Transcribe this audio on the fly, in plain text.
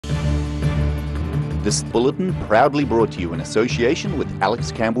This bulletin proudly brought to you in association with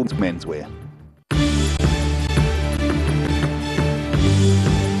Alex Campbell's Menswear.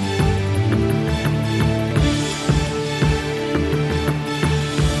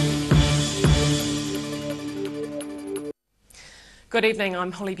 Good evening,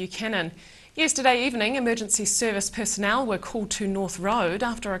 I'm Holly Buchanan. Yesterday evening, emergency service personnel were called to North Road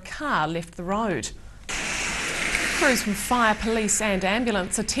after a car left the road. Crews from fire, police and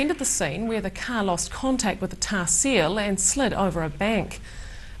ambulance attended the scene where the car lost contact with the tar seal and slid over a bank.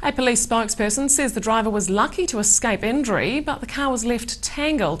 A police spokesperson says the driver was lucky to escape injury, but the car was left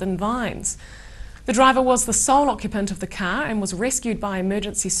tangled in vines. The driver was the sole occupant of the car and was rescued by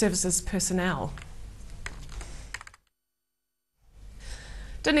emergency services personnel.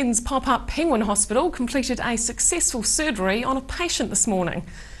 Dunedin's pop-up Penguin Hospital completed a successful surgery on a patient this morning.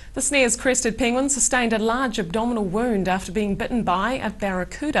 The snares-crested penguin sustained a large abdominal wound after being bitten by a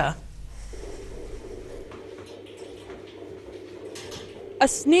barracuda. A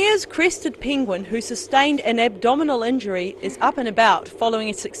snares-crested penguin who sustained an abdominal injury is up and about following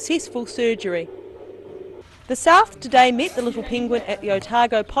a successful surgery. The South Today met the little penguin at the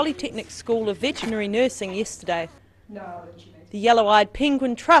Otago Polytechnic School of Veterinary Nursing yesterday. The Yellow-Eyed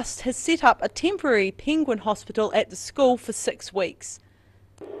Penguin Trust has set up a temporary penguin hospital at the school for 6 weeks.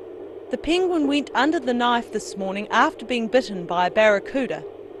 The penguin went under the knife this morning after being bitten by a barracuda.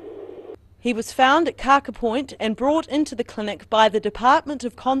 He was found at Kaka Point and brought into the clinic by the Department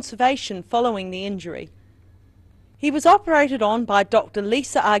of Conservation following the injury. He was operated on by Dr.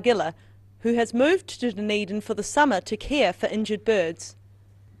 Lisa Argilla, who has moved to Dunedin for the summer to care for injured birds.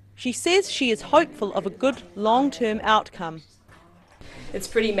 She says she is hopeful of a good long-term outcome. It's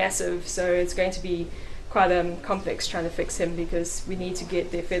pretty massive, so it's going to be quite complex trying to fix him because we need to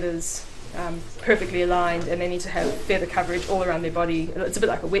get their feathers perfectly aligned, and they need to have feather coverage all around their body. It's a bit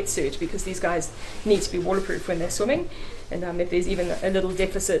like a wetsuit because these guys need to be waterproof when they're swimming, and if there's even a little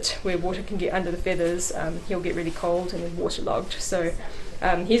deficit where water can get under the feathers, he'll get really cold and then waterlogged. So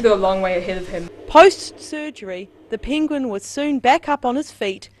he's got a long way ahead of him. Post-surgery, the penguin was soon back up on his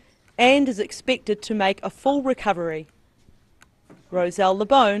feet and is expected to make a full recovery. Roselle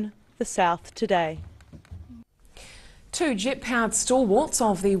LeBone, The South Today. 2 jet-powered stalwarts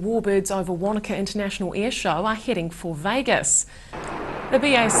of the Warbirds over Wanaka International Air Show are heading for Vegas. The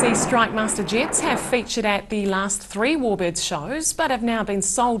BAC Strike Master jets have featured at the last 3 Warbirds shows, but have now been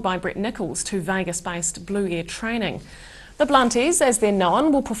sold by Brett Nichols to Vegas-based Blue Air Training. The Blunties, as they're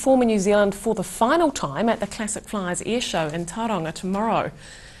known, will perform in New Zealand for the final time at the Classic Flyers Air Show in Tauranga tomorrow.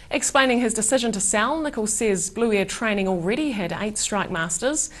 Explaining his decision to sell, Nichols says Blue Air Training already had 8 Strike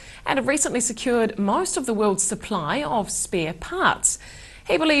Masters and have recently secured most of the world's supply of spare parts.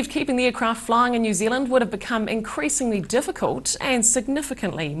 He believed keeping the aircraft flying in New Zealand would have become increasingly difficult and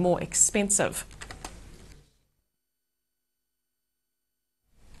significantly more expensive.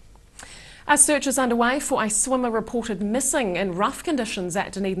 A search is underway for a swimmer reported missing in rough conditions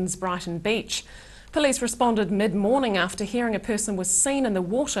at Dunedin's Brighton Beach. Police responded mid-morning after hearing a person was seen in the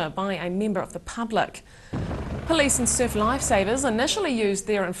water by a member of the public. Police and surf lifesavers initially used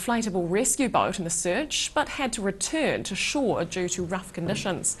their inflatable rescue boat in the search, but had to return to shore due to rough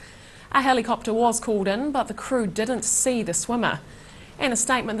conditions. A helicopter was called in, but the crew didn't see the swimmer. In a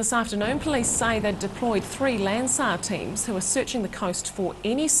statement this afternoon, police say they'd deployed 3 Landsar teams who are searching the coast for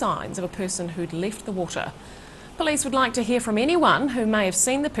any signs of a person who'd left the water. Police would like to hear from anyone who may have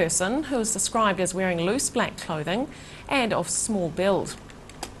seen the person, who is described as wearing loose black clothing and of small build.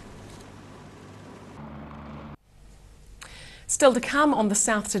 Still to come on The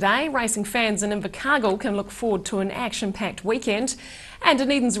South Today, racing fans in Invercargill can look forward to an action-packed weekend, and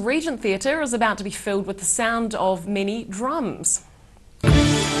Dunedin's Regent Theatre is about to be filled with the sound of many drums.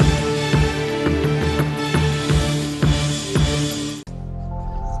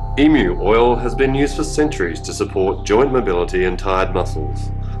 Emu oil has been used for centuries to support joint mobility and tired muscles.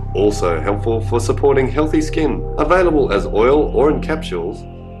 Also helpful for supporting healthy skin. Available as oil or in capsules.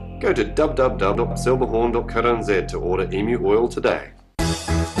 Go to www.silverhorn.co.nz to order Emu oil today.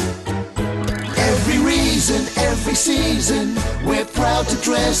 Every reason, every season, we're proud to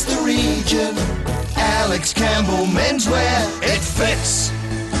dress the region. Alex Campbell Menswear, it fits.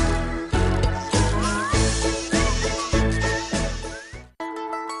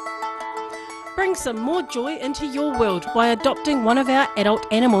 Bring some more joy into your world by adopting one of our adult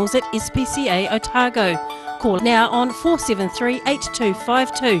animals at SPCA Otago. Call now on 473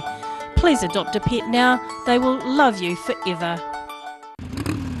 8252. Please adopt a pet now, they will love you forever.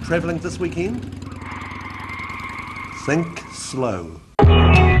 Travelling this weekend? Think slow.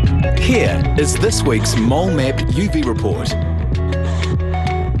 Here is this week's Mole Map UV report.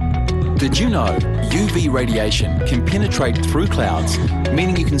 Did you know UV radiation can penetrate through clouds,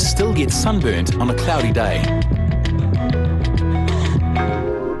 meaning you can still get sunburnt on a cloudy day?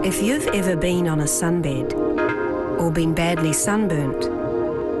 If you've ever been on a sunbed or been badly sunburnt,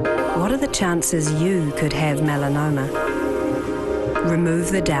 what are the chances you could have melanoma?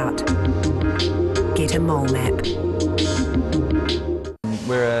 Remove the doubt. Get a mole map.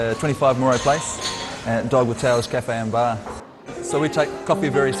 We're a 25 Moreau Place at Dog with Tails Cafe and Bar. So we take coffee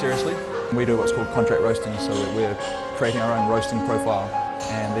very seriously. We do what's called contract roasting, so we're creating our own roasting profile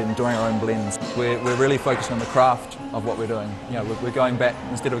and then doing our own blends. We're really focusing on the craft of what we're doing. You know, we're going back,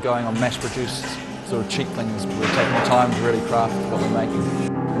 instead of going on mass-produced sort of cheap things, we're taking the time to really craft what we're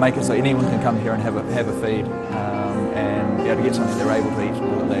making. Make it so anyone can come here and have a feed and be able to get something they're able to eat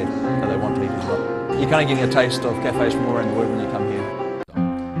or that they want to eat as well. You're kind of getting a taste of cafes from all around the world when you come here.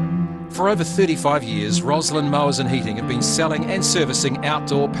 For over 35 years, Roslyn Mowers and Heating have been selling and servicing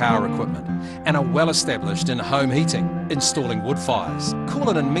outdoor power equipment and are well established in home heating, installing wood fires.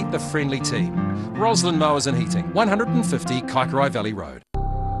 Call in and meet the friendly team. Roslyn Mowers and Heating, 150 Kaikorai Valley Road.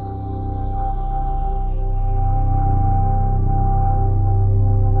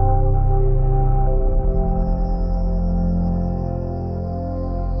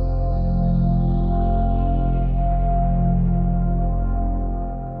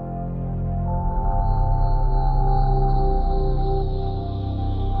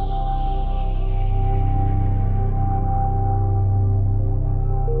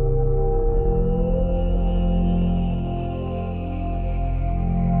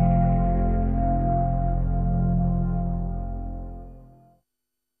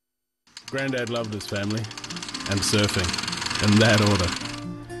 Grandad loved his family and surfing, in that order.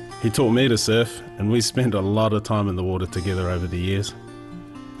 He taught me to surf, and we spent a lot of time in the water together over the years.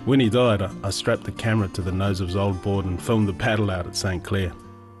 When he died, I strapped the camera to the nose of his old board and filmed the paddle out at St. Clair.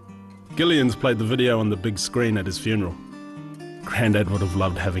 Gillian's played the video on the big screen at his funeral. Grandad would have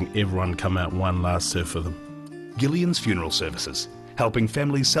loved having everyone come out one last surf with him. Gillian's Funeral Services, helping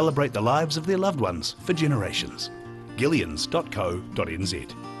families celebrate the lives of their loved ones for generations.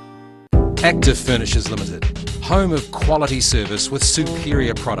 Gillians.co.nz. Active Furnishers Limited, home of quality service with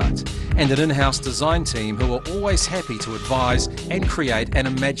superior product and an in-house design team who are always happy to advise and create an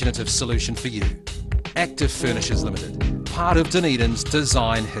imaginative solution for you. Active Furnishers Limited, part of Dunedin's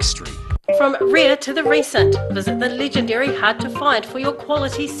design history. From rare to the recent, visit the legendary Hard to Find for your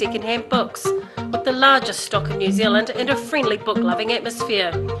quality second-hand books, with the largest stock in New Zealand and a friendly book-loving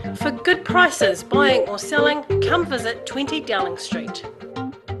atmosphere. For good prices, buying or selling, come visit 20 Dowling Street.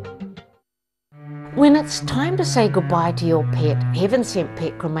 When it's time to say goodbye to your pet, Heaven Sent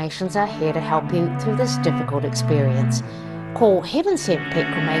Pet Cremations are here to help you through this difficult experience. Call Heaven Sent Pet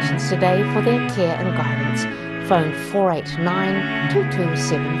Cremations today for their care and guidance. Phone 489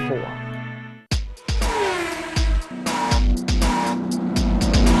 2274.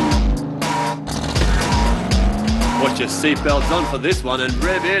 Put your seatbelts on for this one and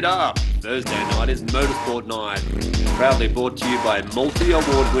rev it up. Thursday night is Motorsport Night. Proudly brought to you by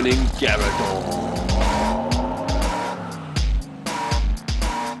multi-award-winning Garador.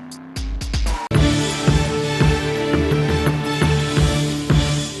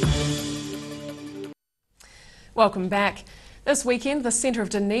 Welcome back. This weekend, the centre of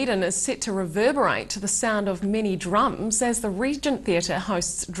Dunedin is set to reverberate to the sound of many drums as the Regent Theatre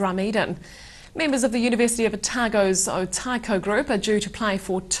hosts Drumeden. Members of the University of Otago's Otaiko group are due to play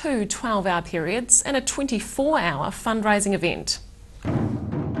for 2 12-hour periods and a 24-hour fundraising event.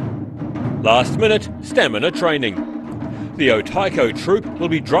 Last minute stamina training. The Otaiko troupe will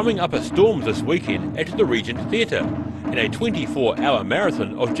be drumming up a storm this weekend at the Regent Theatre in a 24-hour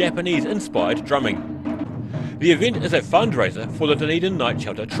marathon of Japanese-inspired drumming. The event is a fundraiser for the Dunedin Night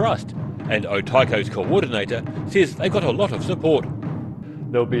Shelter Trust, and Otaiko's coordinator says they got a lot of support.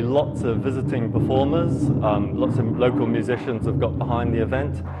 There'll be lots of visiting performers, lots of local musicians have got behind the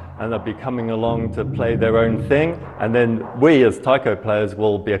event, and they'll be coming along to play their own thing, and then we as taiko players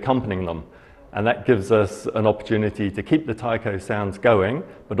will be accompanying them. And that gives us an opportunity to keep the taiko sounds going,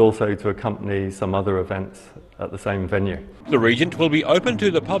 but also to accompany some other events at the same venue. The Regent will be open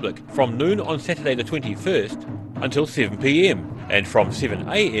to the public from noon on Saturday the 21st until 7 p.m, and from 7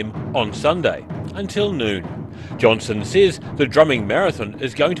 a.m. on Sunday until noon. Johnson says the drumming marathon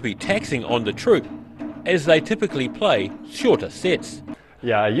is going to be taxing on the troupe, as they typically play shorter sets.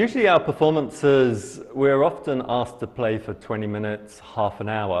 Yeah, usually our performances, we're often asked to play for 20 minutes, half an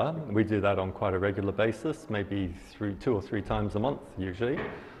hour. We do that on quite a regular basis, maybe 2 or 3 times a month usually.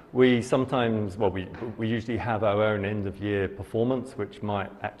 We sometimes, well, we usually have our own end-of-year performance, which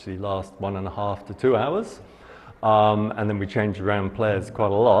might actually last 1.5 to 2 hours. And then we change around players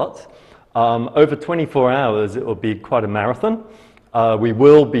quite a lot. Over 24 hours, it will be quite a marathon. We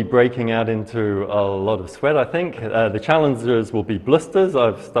will be breaking out into a lot of sweat, I think. The challenges will be blisters.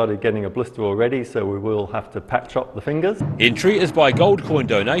 I've started getting a blister already, so we will have to patch up the fingers. Entry is by gold coin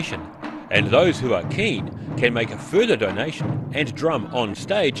donation, and those who are keen can make a further donation and drum on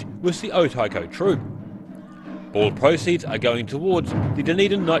stage with the Otaiko Troop. All proceeds are going towards the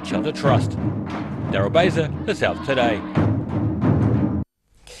Dunedin Night Shelter Trust. Daryl Baser, The South Today.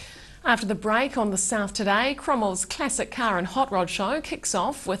 After the break on The South Today, Cromwell's Classic Car and Hot Rod Show kicks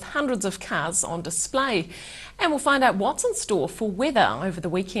off with hundreds of cars on display. And we'll find out what's in store for weather over the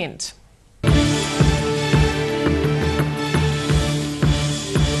weekend.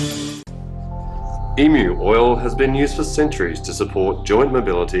 Emu oil has been used for centuries to support joint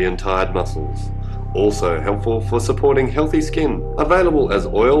mobility and tired muscles. Also helpful for supporting healthy skin. Available as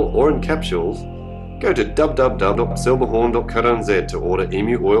oil or in capsules. Go to www.silverhorn.co.nz to order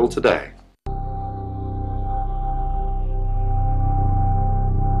emu oil today.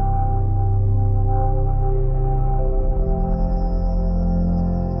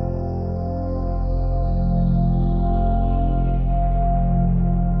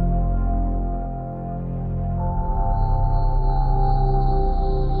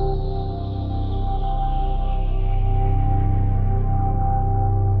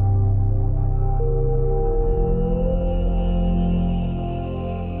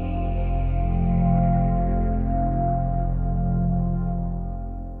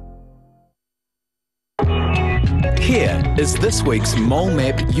 Here is this week's Mole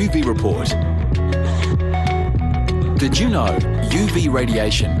Map UV report. Did you know UV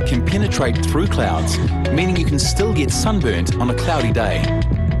radiation can penetrate through clouds, meaning you can still get sunburnt on a cloudy day?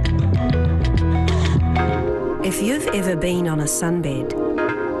 If you've ever been on a sunbed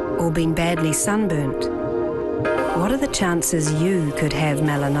or been badly sunburnt, what are the chances you could have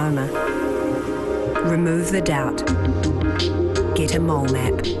melanoma? Remove the doubt. Get a mole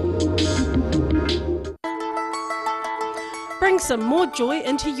map. Bring some more joy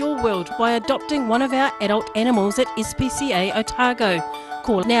into your world by adopting one of our adult animals at SPCA Otago.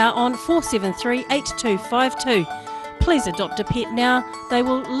 Call now on 473 8252. Please adopt a pet now, they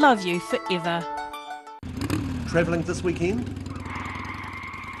will love you forever. Travelling this weekend?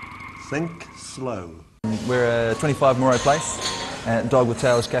 Think slow. We're a 25 Moray Place at Dog with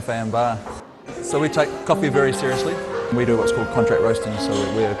Tails Cafe and Bar. So we take coffee very seriously. We do what's called contract roasting, so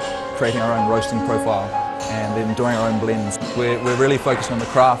we're creating our own roasting profile and then doing our own blends. We're really focused on the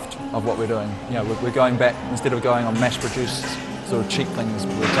craft of what we're doing. You know, we're going back, instead of going on mass-produced sort of cheap things,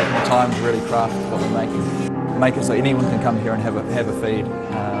 we're taking the time to really craft what we're making. Make it so anyone can come here and have a feed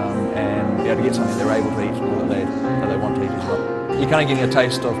and be able to get something they're able to eat or that they want to eat as well. You're kind of getting a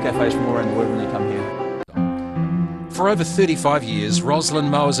taste of cafes from all around the world when you come here. For over 35 years, Roslyn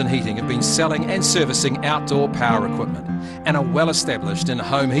Mowers and Heating have been selling and servicing outdoor power equipment and are well established in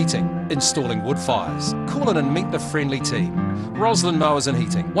home heating, installing wood fires. Call in and meet the friendly team. Roslyn Mowers and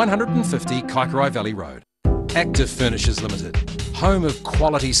Heating, 150 Kaikorai Valley Road. Active Furnishers Limited, home of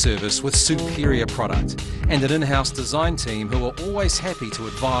quality service with superior product and an in-house design team who are always happy to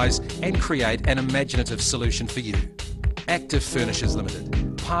advise and create an imaginative solution for you. Active Furnishers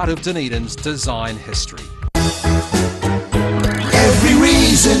Limited, part of Dunedin's design history. Every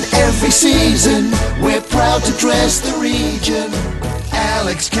reason, every season, we're proud to dress the region.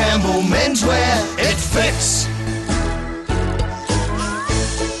 Alex Campbell Menswear, it fits.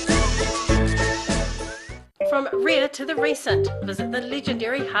 From rare to the recent, visit the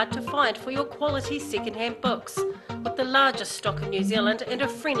legendary Hard to Find for your quality second-hand books. With the largest stock in New Zealand and a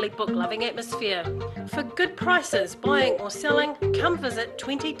friendly book-loving atmosphere. For good prices, buying or selling, come visit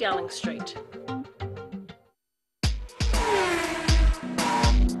 20 Dowling Street.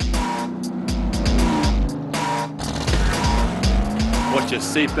 Put your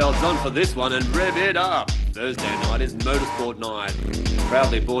seatbelts on for this one and rev it up. Thursday night is Motorsport Night.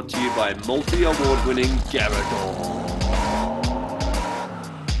 Proudly brought to you by multi-award-winning Garador.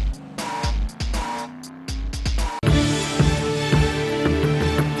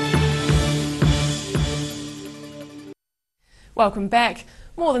 Welcome back.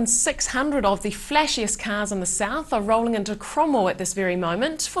 More than 600 of the flashiest cars in the south are rolling into Cromwell at this very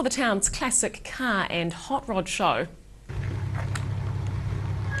moment for the town's Classic Car and Hot Rod Show.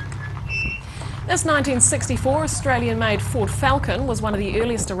 This 1964 Australian-made Ford Falcon was one of the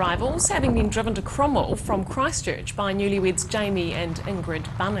earliest arrivals, having been driven to Cromwell from Christchurch by newlyweds Jamie and Ingrid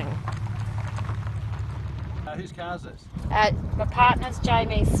Bunning. Whose car is this? My partner's,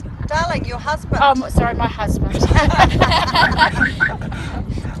 Jamie's. Darling, your husband. Oh, sorry, my husband.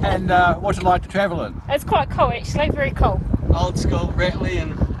 And what's it like to travel in? It's quite cool, actually, very cool. Old school, rattly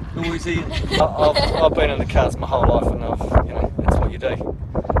and noisy? I've been in the cars my whole life, and that's what you do.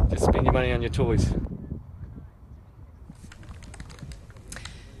 Just spend your money on your toys.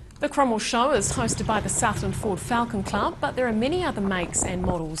 The Cromwell Show is hosted by the Southland Ford Falcon Club, but there are many other makes and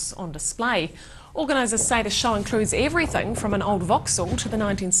models on display. Organisers say the show includes everything from an old Vauxhall to the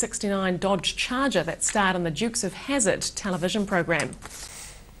 1969 Dodge Charger that starred in the Dukes of Hazzard television programme.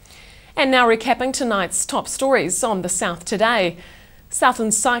 And now recapping tonight's top stories on the South Today.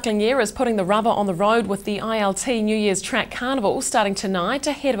 Southland's cycling year is putting the rubber on the road with the ILT New Year's Track Carnival starting tonight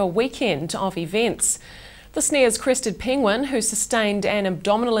ahead of a weekend of events. The Snares crested penguin, who sustained an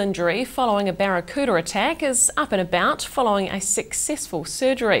abdominal injury following a barracuda attack, is up and about following a successful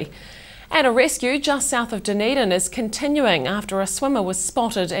surgery. And a rescue just south of Dunedin is continuing after a swimmer was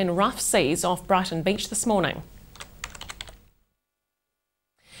spotted in rough seas off Brighton Beach this morning.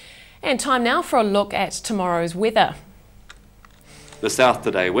 And time now for a look at tomorrow's weather. The South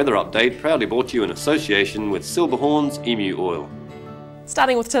Today weather update proudly brought to you in association with Silverhorns Emu Oil.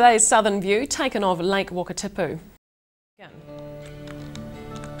 Starting with today's southern view taken of Lake Wakatipu.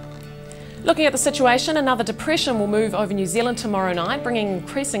 Looking at the situation, another depression will move over New Zealand tomorrow night, bringing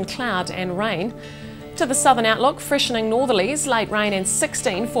increasing cloud and rain. To the southern outlook, freshening northerlies, late rain and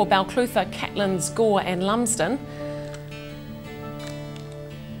 16 for Balclutha, Catlins, Gore and Lumsden.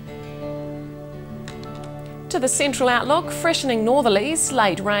 To the central outlook, freshening northerlies,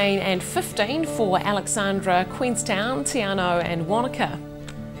 late rain and 15 for Alexandra, Queenstown, Te Anau and Wanaka.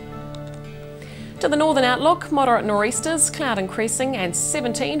 To the northern outlook, moderate nor'easters, cloud increasing and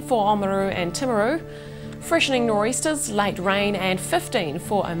 17 for Oamaru and Timaru. Freshening nor'easters, late rain and 15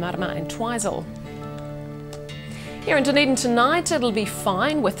 for Omarama and Twizel. Here in Dunedin tonight, it'll be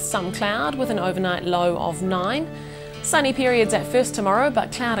fine with some cloud with an overnight low of 9. Sunny periods at first tomorrow,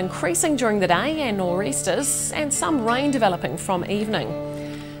 but cloud increasing during the day and nor'easters, and some rain developing from evening.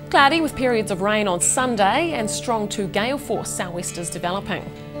 Cloudy with periods of rain on Sunday and strong to gale force sou'westers developing.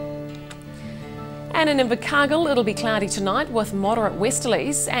 And in Invercargill, it'll be cloudy tonight with moderate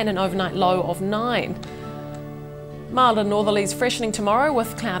westerlies and an overnight low of 9. Milder northerlies freshening tomorrow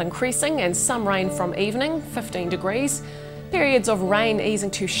with cloud increasing and some rain from evening, 15 degrees. Periods of rain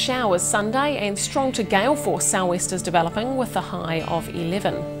easing to showers Sunday and strong to gale force sou'westers developing with a high of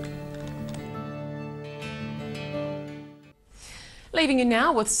 11. Leaving you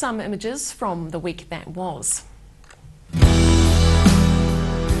now with some images from the week that was.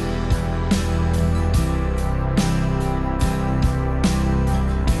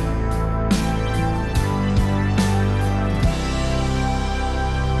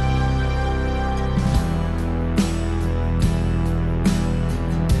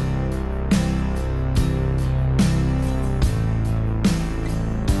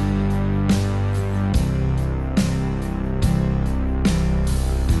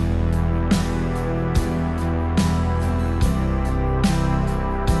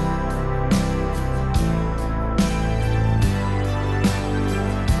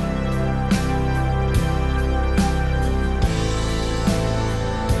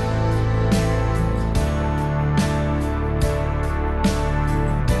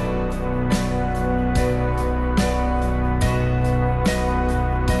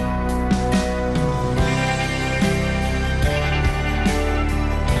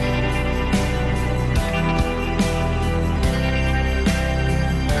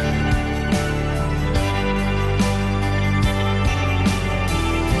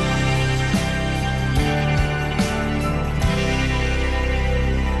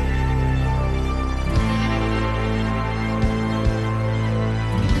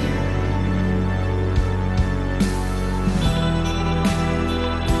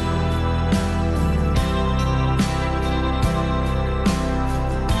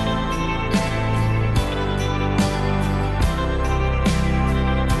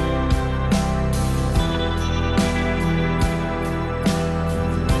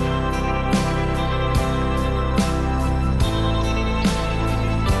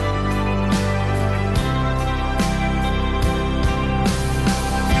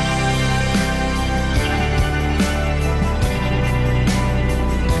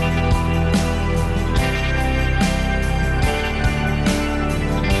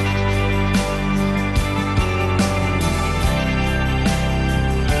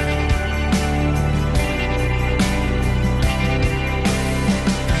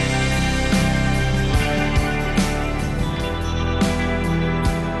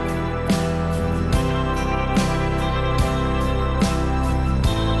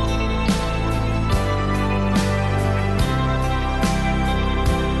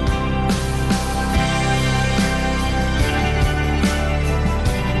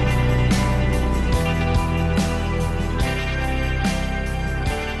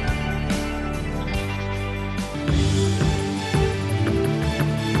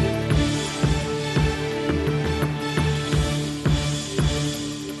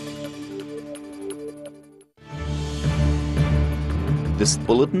 This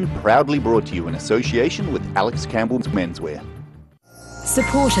bulletin proudly brought to you in association with Alex Campbell's Menswear.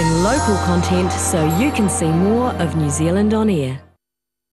 Supporting local content so you can see more of New Zealand on air.